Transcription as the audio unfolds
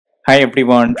Hi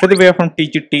everyone, Tridib from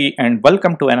TGT and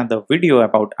welcome to another video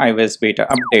about iOS beta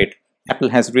update. Apple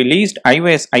has released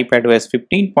iOS iPadOS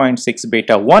 15.6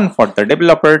 beta 1 for the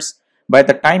developers. By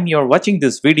the time you're watching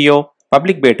this video,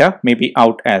 public beta may be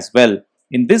out as well.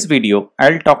 In this video,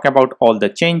 I'll talk about all the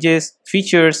changes,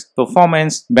 features,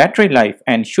 performance, battery life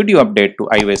and should you update to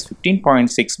iOS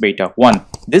 15.6 beta 1.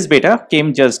 This beta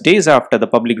came just days after the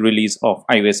public release of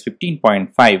iOS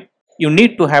 15.5. You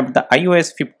need to have the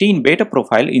iOS 15 beta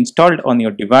profile installed on your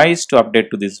device to update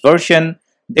to this version.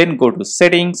 Then go to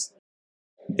Settings,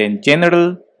 then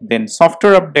General, then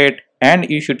Software Update, and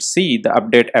you should see the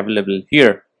update available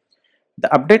here. The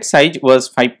update size was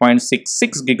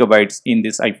 5.66 GB in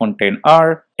this iPhone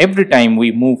XR. Every time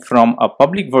we move from a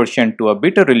public version to a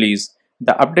beta release,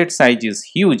 the update size is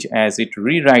huge as it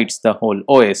rewrites the whole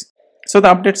OS. So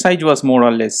the update size was more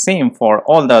or less same for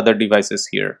all the other devices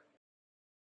here.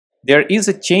 There is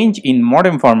a change in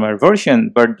modem firmware version,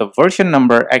 but the version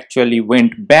number actually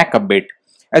went back a bit.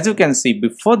 As you can see,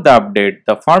 before the update,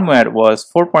 the firmware was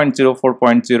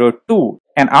 4.0.4.02,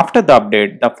 and after the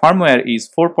update, the firmware is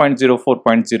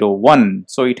 4.0.4.01,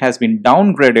 so it has been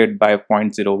downgraded by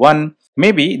 0.01.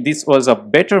 Maybe this was a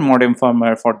better modem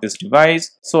firmware for this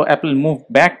device, so Apple moved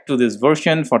back to this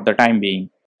version for the time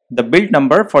being. The build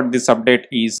number for this update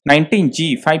is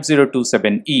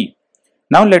 19G5027E.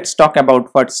 Now let's talk about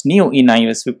what's new in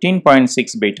iOS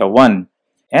 15.6 beta 1.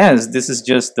 As this is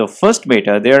just the first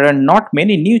beta, there are not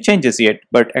many new changes yet,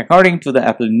 but according to the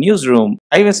Apple newsroom,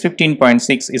 iOS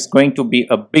 15.6 is going to be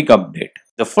a big update.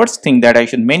 The first thing that I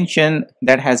should mention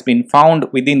that has been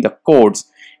found within the codes,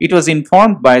 it was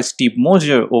informed by Steve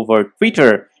Mosier over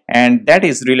Twitter, and that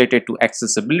is related to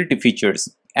accessibility features.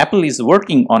 Apple is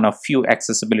working on a few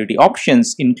accessibility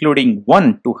options, including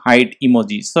one to hide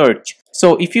emoji search.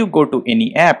 So if you go to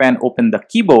any app and open the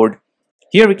keyboard,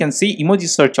 here we can see emoji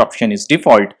search option is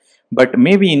default, but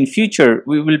maybe in future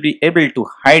we will be able to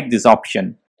hide this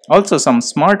option. Also, some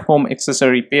smart home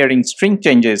accessory pairing string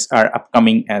changes are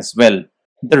upcoming as well.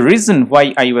 The reason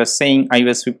why I was saying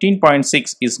iOS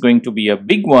 15.6 is going to be a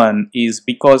big one is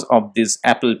because of this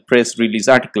Apple press release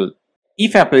article.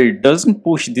 If Apple doesn't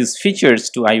push these features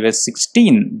to iOS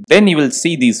 16, then you will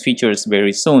see these features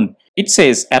very soon. It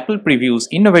says Apple previews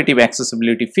innovative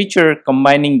accessibility feature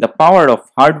combining the power of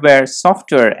hardware,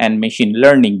 software, and machine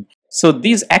learning. So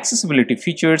these accessibility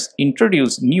features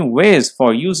introduce new ways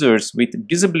for users with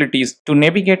disabilities to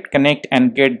navigate, connect,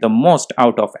 and get the most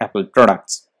out of Apple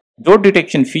products. Door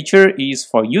detection feature is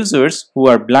for users who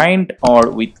are blind or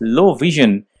with low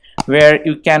vision, where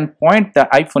you can point the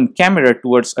iPhone camera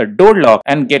towards a door lock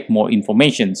and get more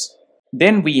information.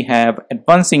 Then we have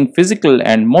advancing physical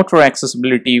and motor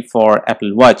accessibility for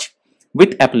Apple Watch.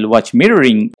 With Apple Watch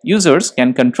mirroring, users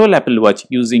can control Apple Watch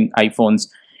using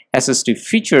iPhone's assistive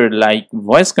feature like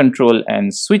voice control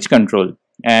and switch control,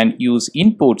 and use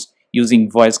inputs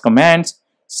using voice commands,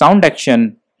 sound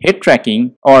action, head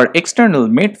tracking, or external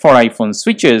made for iPhone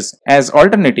switches as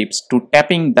alternatives to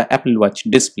tapping the Apple Watch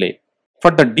display. For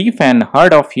the deaf and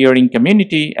hard of hearing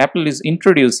community, Apple is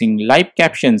introducing live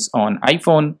captions on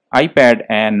iPhone, iPad,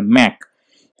 and Mac.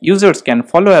 Users can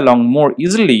follow along more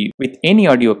easily with any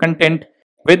audio content,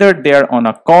 whether they are on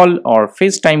a call or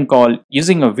FaceTime call,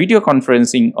 using a video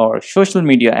conferencing or social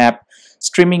media app,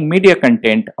 streaming media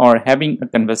content, or having a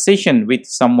conversation with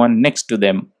someone next to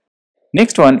them.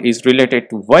 Next one is related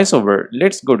to VoiceOver.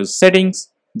 Let's go to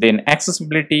Settings, then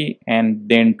Accessibility, and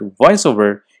then to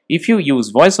VoiceOver. If you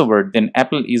use VoiceOver, then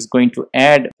Apple is going to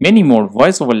add many more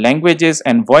VoiceOver languages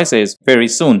and voices very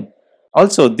soon.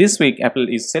 Also, this week Apple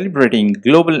is celebrating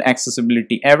Global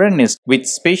Accessibility Awareness with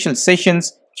special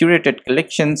sessions, curated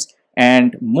collections,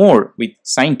 and more with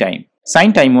SignTime.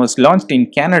 SignTime was launched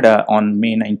in Canada on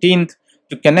May 19th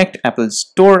to connect Apple's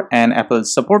Store and Apple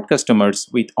support customers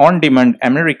with on-demand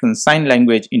American Sign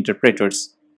Language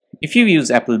interpreters. If you use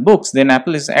Apple Books, then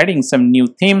Apple is adding some new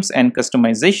themes and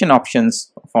customization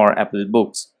options for Apple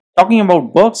Books. Talking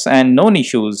about bugs and known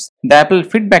issues, the Apple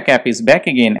Feedback app is back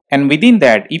again, and within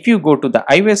that, if you go to the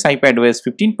iOS iPadOS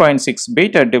 15.6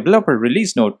 beta developer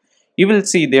release note, you will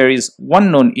see there is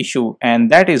one known issue,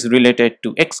 and that is related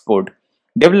to Xcode.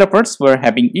 Developers who are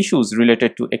having issues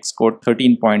related to Xcode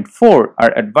 13.4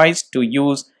 are advised to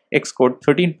use Xcode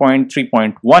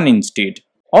 13.3.1 instead.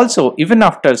 Also, even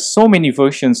after so many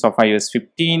versions of iOS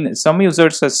 15, some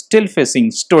users are still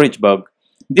facing storage bug.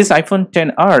 This iPhone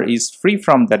XR is free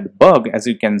from that bug, as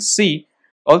you can see.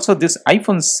 Also, this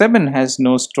iPhone 7 has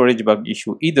no storage bug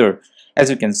issue either, as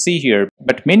you can see here,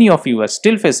 but many of you are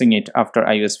still facing it after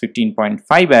iOS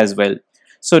 15.5 as well.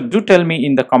 So do tell me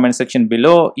in the comment section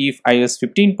below if iOS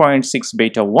 15.6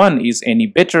 beta 1 is any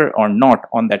better or not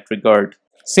on that regard.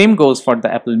 Same goes for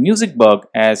the Apple Music bug,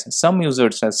 as some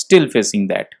users are still facing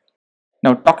that.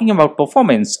 Now, talking about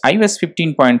performance, iOS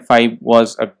 15.5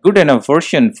 was a good enough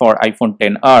version for iPhone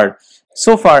XR.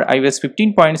 So far, iOS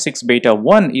 15.6 Beta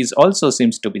 1 is also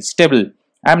seems to be stable.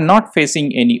 I'm not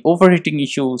facing any overheating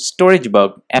issue, storage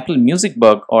bug, Apple Music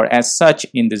bug or as such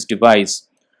in this device.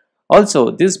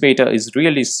 Also, this beta is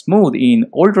really smooth in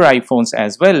older iPhones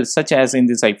as well, such as in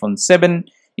this iPhone 7.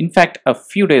 In fact, a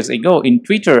few days ago in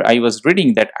Twitter, I was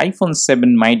reading that iPhone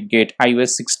 7 might get iOS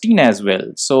 16 as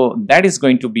well. So that is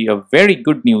going to be a very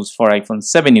good news for iPhone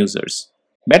 7 users.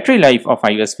 Battery life of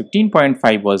iOS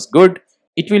 15.5 was good.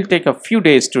 It will take a few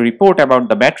days to report about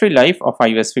the battery life of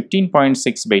iOS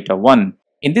 15.6 Beta 1.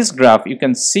 In this graph, you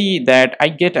can see that I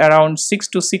get around 6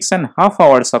 to 6.5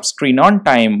 hours of screen on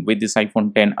time with this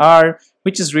iPhone XR,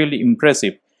 which is really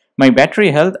impressive. My battery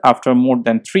health after more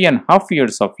than 3.5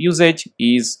 years of usage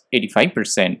is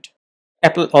 85%.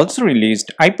 Apple also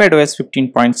released iPadOS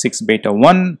 15.6 Beta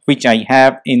 1, which I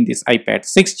have in this iPad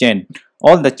 6th Gen.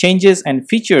 All the changes and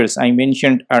features I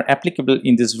mentioned are applicable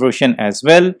in this version as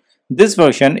well. This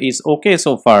version is okay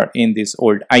so far in this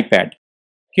old iPad.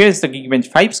 Here is the Geekbench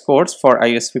 5 scores for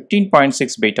iOS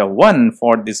 15.6 Beta 1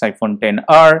 for this iPhone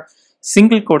XR.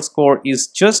 Single core score is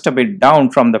just a bit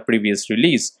down from the previous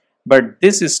release, but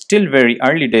this is still very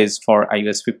early days for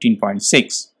iOS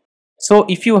 15.6. So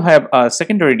if you have a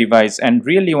secondary device and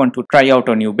really want to try out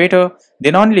a new beta,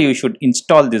 then only you should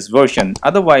install this version.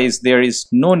 Otherwise, there is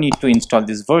no need to install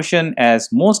this version as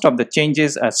most of the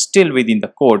changes are still within the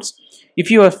codes. If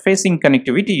you are facing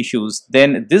connectivity issues,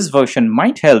 then this version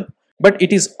might help, but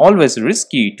it is always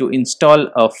risky to install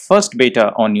a first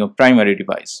beta on your primary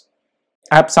device.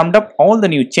 I have summed up all the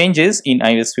new changes in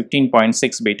iOS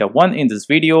 15.6 Beta 1 in this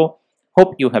video.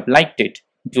 Hope you have liked it.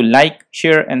 Do like,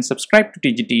 share and subscribe to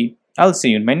TGT. I'll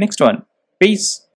see you in my next one. Peace.